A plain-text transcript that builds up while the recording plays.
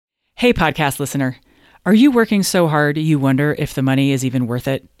Hey, podcast listener. Are you working so hard you wonder if the money is even worth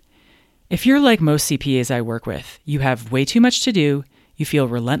it? If you're like most CPAs I work with, you have way too much to do, you feel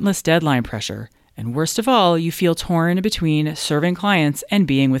relentless deadline pressure, and worst of all, you feel torn between serving clients and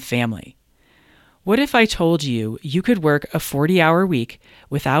being with family. What if I told you you could work a 40-hour week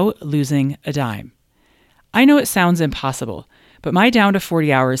without losing a dime? I know it sounds impossible, but my Down to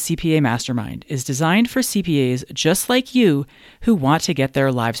 40 Hours CPA Mastermind is designed for CPAs just like you who want to get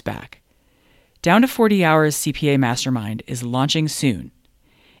their lives back. Down to 40 Hours CPA Mastermind is launching soon.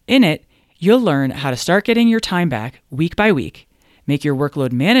 In it, you'll learn how to start getting your time back week by week, make your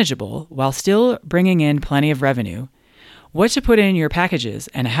workload manageable while still bringing in plenty of revenue, what to put in your packages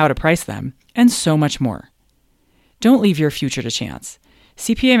and how to price them, and so much more. Don't leave your future to chance.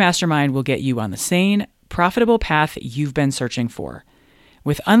 CPA Mastermind will get you on the sane, profitable path you've been searching for.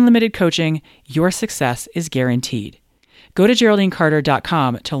 With unlimited coaching, your success is guaranteed. Go to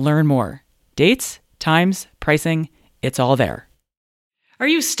GeraldineCarter.com to learn more. Dates, times, pricing, it's all there. Are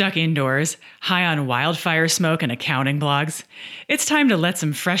you stuck indoors, high on wildfire smoke and accounting blogs? It's time to let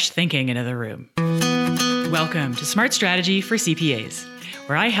some fresh thinking into the room. Welcome to Smart Strategy for CPAs,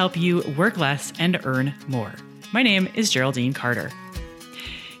 where I help you work less and earn more. My name is Geraldine Carter.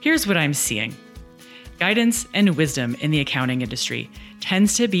 Here's what I'm seeing. Guidance and wisdom in the accounting industry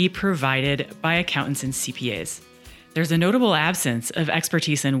tends to be provided by accountants and CPAs. There's a notable absence of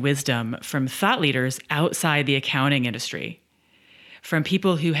expertise and wisdom from thought leaders outside the accounting industry, from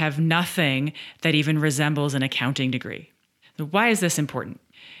people who have nothing that even resembles an accounting degree. Why is this important?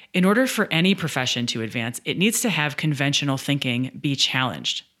 In order for any profession to advance, it needs to have conventional thinking be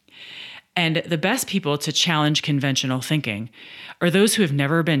challenged. And the best people to challenge conventional thinking are those who have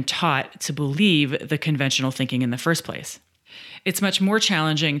never been taught to believe the conventional thinking in the first place. It's much more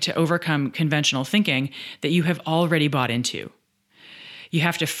challenging to overcome conventional thinking that you have already bought into. You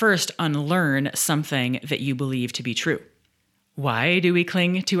have to first unlearn something that you believe to be true. Why do we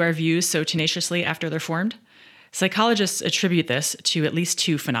cling to our views so tenaciously after they're formed? Psychologists attribute this to at least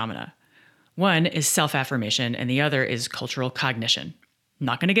two phenomena. One is self-affirmation, and the other is cultural cognition. I'm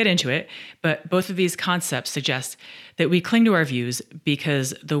not going to get into it, but both of these concepts suggest that we cling to our views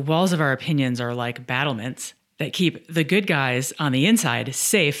because the walls of our opinions are like battlements that keep the good guys on the inside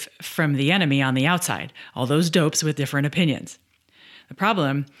safe from the enemy on the outside, all those dopes with different opinions. The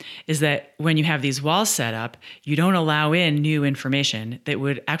problem is that when you have these walls set up, you don't allow in new information that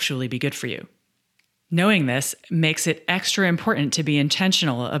would actually be good for you. Knowing this makes it extra important to be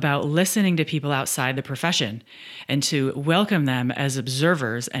intentional about listening to people outside the profession and to welcome them as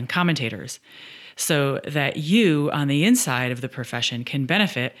observers and commentators so that you on the inside of the profession can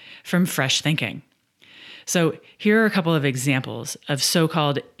benefit from fresh thinking. So here are a couple of examples of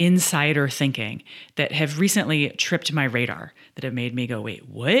so-called insider thinking that have recently tripped my radar, that have made me go, wait,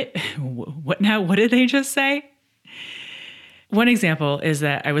 what? What now? What did they just say? One example is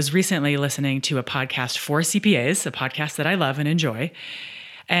that I was recently listening to a podcast for CPAs, a podcast that I love and enjoy,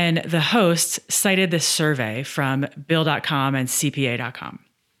 and the hosts cited this survey from Bill.com and CPA.com.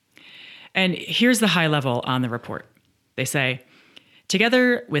 And here's the high level on the report. They say,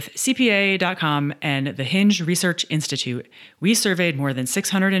 together with CPA.com and the Hinge Research Institute, we surveyed more than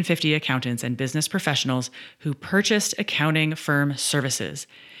 650 accountants and business professionals who purchased accounting firm services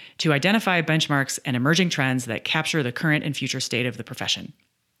to identify benchmarks and emerging trends that capture the current and future state of the profession.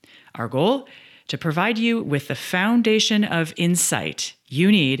 Our goal? To provide you with the foundation of insight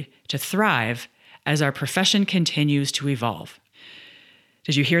you need to thrive as our profession continues to evolve.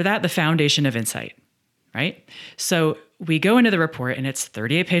 Did you hear that? The foundation of insight, right? So we go into the report and it's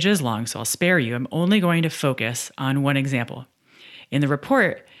 38 pages long, so I'll spare you. I'm only going to focus on one example. In the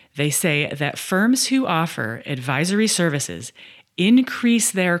report, they say that firms who offer advisory services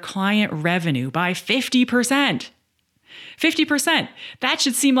increase their client revenue by 50%. 50%. That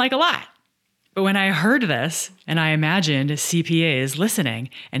should seem like a lot. But when I heard this, and I imagined CPAs listening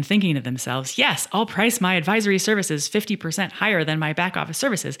and thinking to themselves, yes, I'll price my advisory services 50% higher than my back office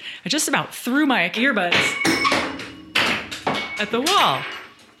services, I just about threw my earbuds at the wall.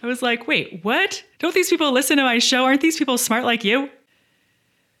 I was like, wait, what? Don't these people listen to my show? Aren't these people smart like you?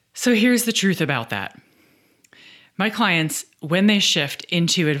 So here's the truth about that. My clients, when they shift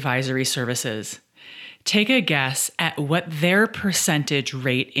into advisory services, take a guess at what their percentage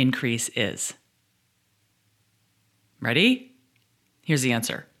rate increase is. Ready? Here's the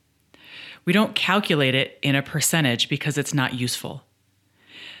answer. We don't calculate it in a percentage because it's not useful.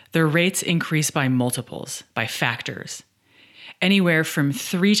 Their rates increase by multiples, by factors, anywhere from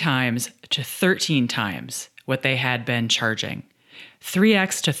 3 times to 13 times what they had been charging.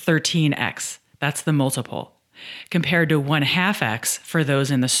 3x to 13x, that's the multiple. compared to 1/2x for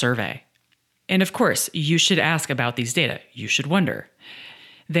those in the survey. And of course, you should ask about these data. You should wonder.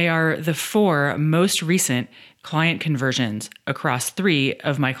 They are the 4 most recent client conversions across 3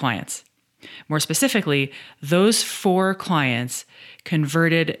 of my clients. More specifically, those 4 clients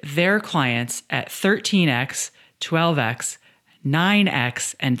converted their clients at 13x, 12x,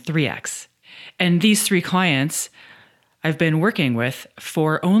 9x, and 3x. And these 3 clients I've been working with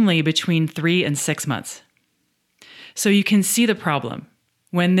for only between 3 and 6 months. So you can see the problem.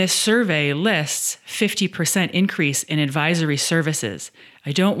 When this survey lists 50% increase in advisory services,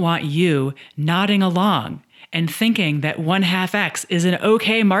 I don't want you nodding along and thinking that 1/2x is an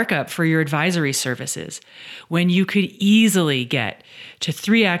okay markup for your advisory services, when you could easily get to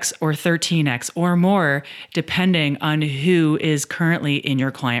 3x or 13x or more, depending on who is currently in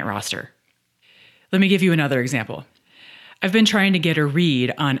your client roster. Let me give you another example. I've been trying to get a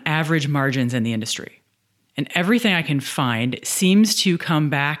read on average margins in the industry, and everything I can find seems to come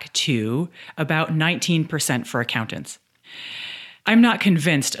back to about 19% for accountants. I'm not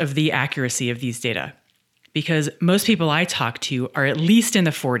convinced of the accuracy of these data, because most people I talk to are at least in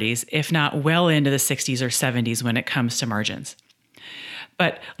the 40s, if not well into the 60s or 70s when it comes to margins.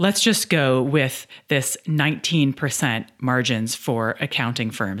 But let's just go with this 19% margins for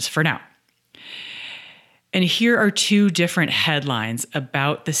accounting firms for now. And here are 2 different headlines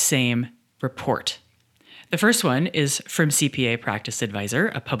about the same report. The first one is from CPA Practice Advisor,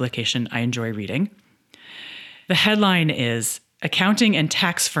 a publication I enjoy reading. The headline is, "Accounting and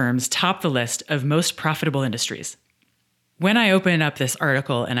tax firms top the list of most profitable industries." When I open up this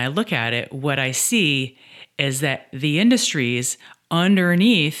article and I look at it, what I see is that the industries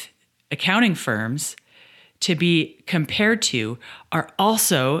underneath accounting firms to be compared to are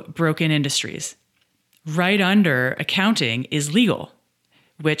also broken industries. Right under accounting is legal,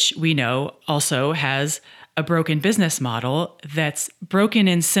 which we know also has a broken business model that's broken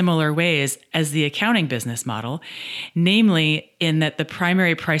in similar ways as the accounting business model, namely in that the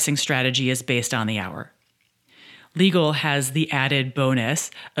primary pricing strategy is based on the hour. Legal has the added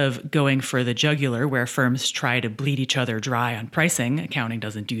bonus of going for the jugular, where firms try to bleed each other dry on pricing. Accounting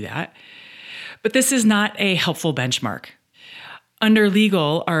doesn't do that. But this is not a helpful benchmark. Under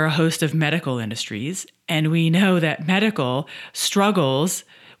legal are a host of medical industries, and we know that medical struggles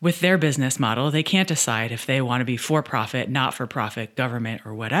with their business model. They can't decide if they want to be for-profit, not-for-profit, government,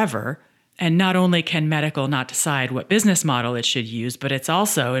 or whatever. And not only can medical not decide what business model it should use, but it's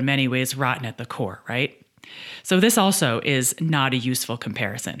also in many ways rotten at the core, right? So this also is not a useful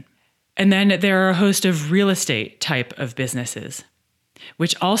comparison. And then there are a host of real estate type of businesses,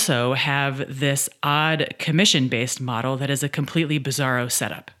 which also have this odd commission-based model that is a completely bizarro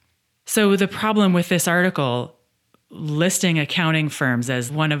setup. So the problem with this article listing accounting firms as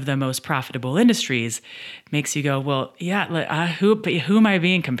one of the most profitable industries makes you go, well, yeah, who am I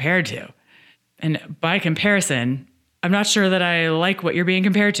being compared to? And by comparison, I'm not sure that I like what you're being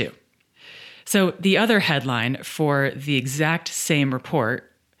compared to. So the other headline for the exact same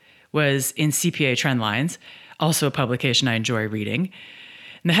report was in CPA Trendlines, also a publication I enjoy reading.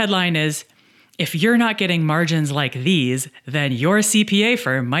 And the headline is, "If you're not getting margins like these, then your CPA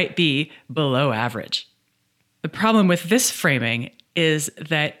firm might be below average." The problem with this framing is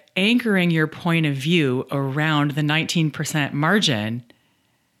that anchoring your point of view around the 19% margin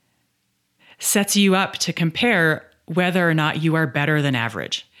sets you up to compare whether or not you are better than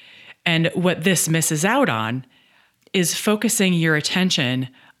average. And what this misses out on is focusing your attention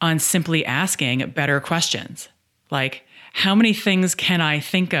on simply asking better questions. Like, how many things can I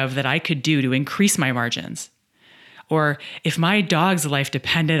think of that I could do to increase my margins? Or if my dog's life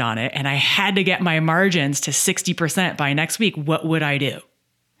depended on it and I had to get my margins to 60% by next week, what would I do?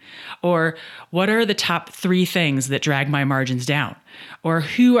 Or what are the top 3 things that drag my margins down? Or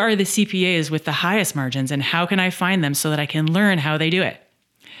who are the CPAs with the highest margins and how can I find them so that I can learn how they do it?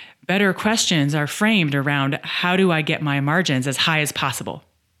 Better questions are framed around how do I get my margins as high as possible,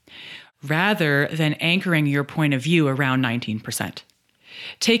 rather than anchoring your point of view around 19%.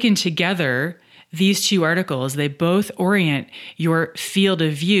 Taken together, these 2 articles, they both orient your field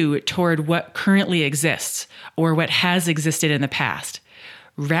of view toward what currently exists or what has existed in the past,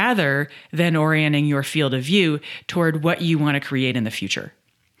 rather than orienting your field of view toward what you want to create in the future.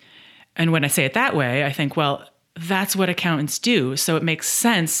 And when I say it that way, I think, well, that's what accountants do, so it makes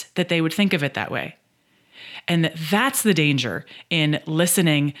sense that they would think of it that way. And that's the danger in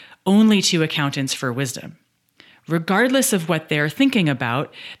listening only to accountants for wisdom. Regardless of what they're thinking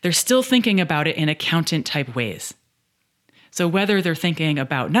about, they're still thinking about it in accountant-type ways. So whether they're thinking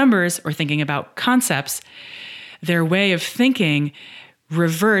about numbers or thinking about concepts, their way of thinking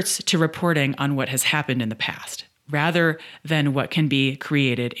reverts to reporting on what has happened in the past, rather than what can be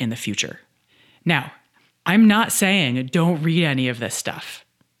created in the future. Now, I'm not saying don't read any of this stuff.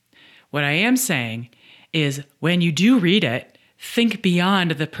 What I am saying is when you do read it, think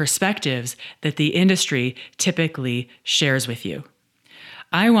beyond the perspectives that the industry typically shares with you.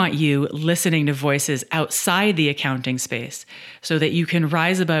 I want you listening to voices outside the accounting space so that you can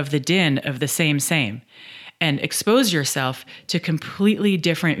rise above the din of the same and expose yourself to completely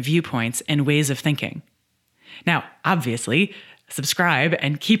different viewpoints and ways of thinking. Now, obviously, subscribe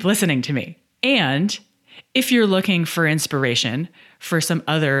and keep listening to me. And if you're looking for inspiration for some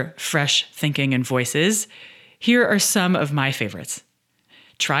other fresh thinking and voices, here are some of my favorites.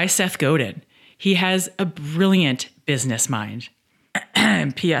 Try Seth Godin. He has a brilliant business mind.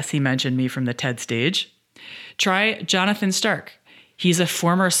 P.S. He mentioned me from the TED stage. Try Jonathan Stark. He's a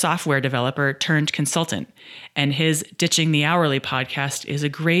former software developer turned consultant, and his Ditching the Hourly podcast is a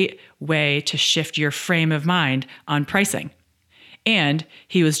great way to shift your frame of mind on pricing. And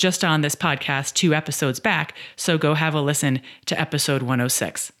he was just on this podcast 2 episodes back, so go have a listen to episode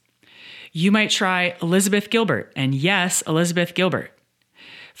 106. You might try Elizabeth Gilbert, and yes, Elizabeth Gilbert,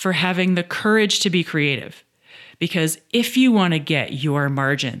 for having the courage to be creative. Because if you want to get your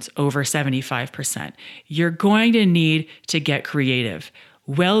margins over 75%, you're going to need to get creative,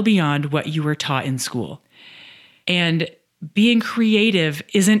 well beyond what you were taught in school. And being creative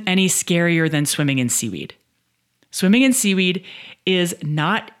isn't any scarier than swimming in seaweed. Swimming in seaweed is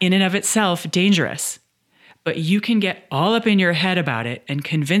not in and of itself dangerous, but you can get all up in your head about it and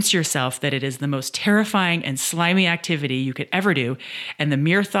convince yourself that it is the most terrifying and slimy activity you could ever do, and the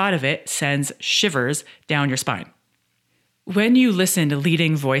mere thought of it sends shivers down your spine. When you listen to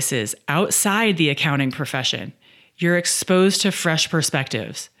leading voices outside the accounting profession, you're exposed to fresh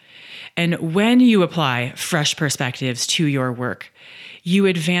perspectives. And when you apply fresh perspectives to your work, you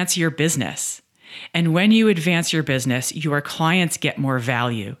advance your business. And when you advance your business, your clients get more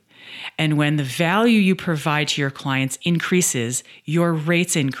value. And when the value you provide to your clients increases, your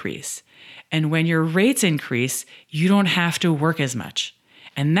rates increase. And when your rates increase, you don't have to work as much.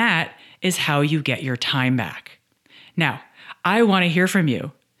 And that is how you get your time back. Now, I want to hear from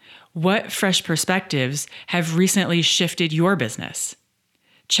you. What fresh perspectives have recently shifted your business?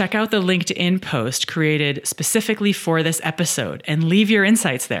 Check out the LinkedIn post created specifically for this episode and leave your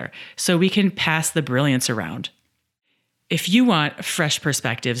insights there so we can pass the brilliance around. If you want fresh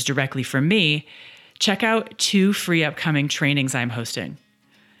perspectives directly from me, check out 2 free upcoming trainings I'm hosting.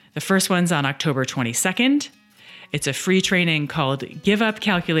 The first one's on October 22nd. It's a free training called Give Up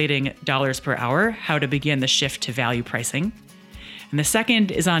Calculating Dollars Per Hour, How to Begin the Shift to Value Pricing. And the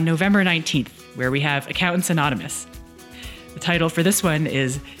second is on November 19th, where we have Accountants Anonymous. The title for this one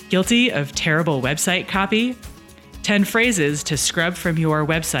is Guilty of Terrible Website Copy, 10 Phrases to Scrub from Your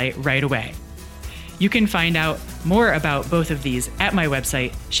Website Right Away. You can find out more about both of these at my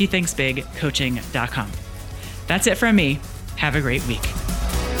website, shethinksbigcoaching.com. That's it from me. Have a great week.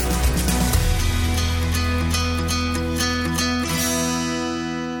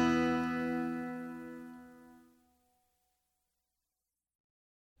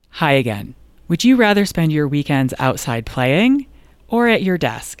 Hi again. Would you rather spend your weekends outside playing or at your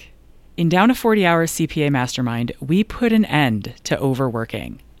desk? In Down to 40 Hours CPA Mastermind, we put an end to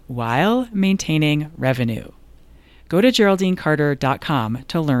overworking while maintaining revenue. Go to GeraldineCarter.com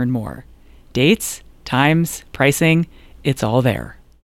to learn more. Dates, times, pricing, it's all there.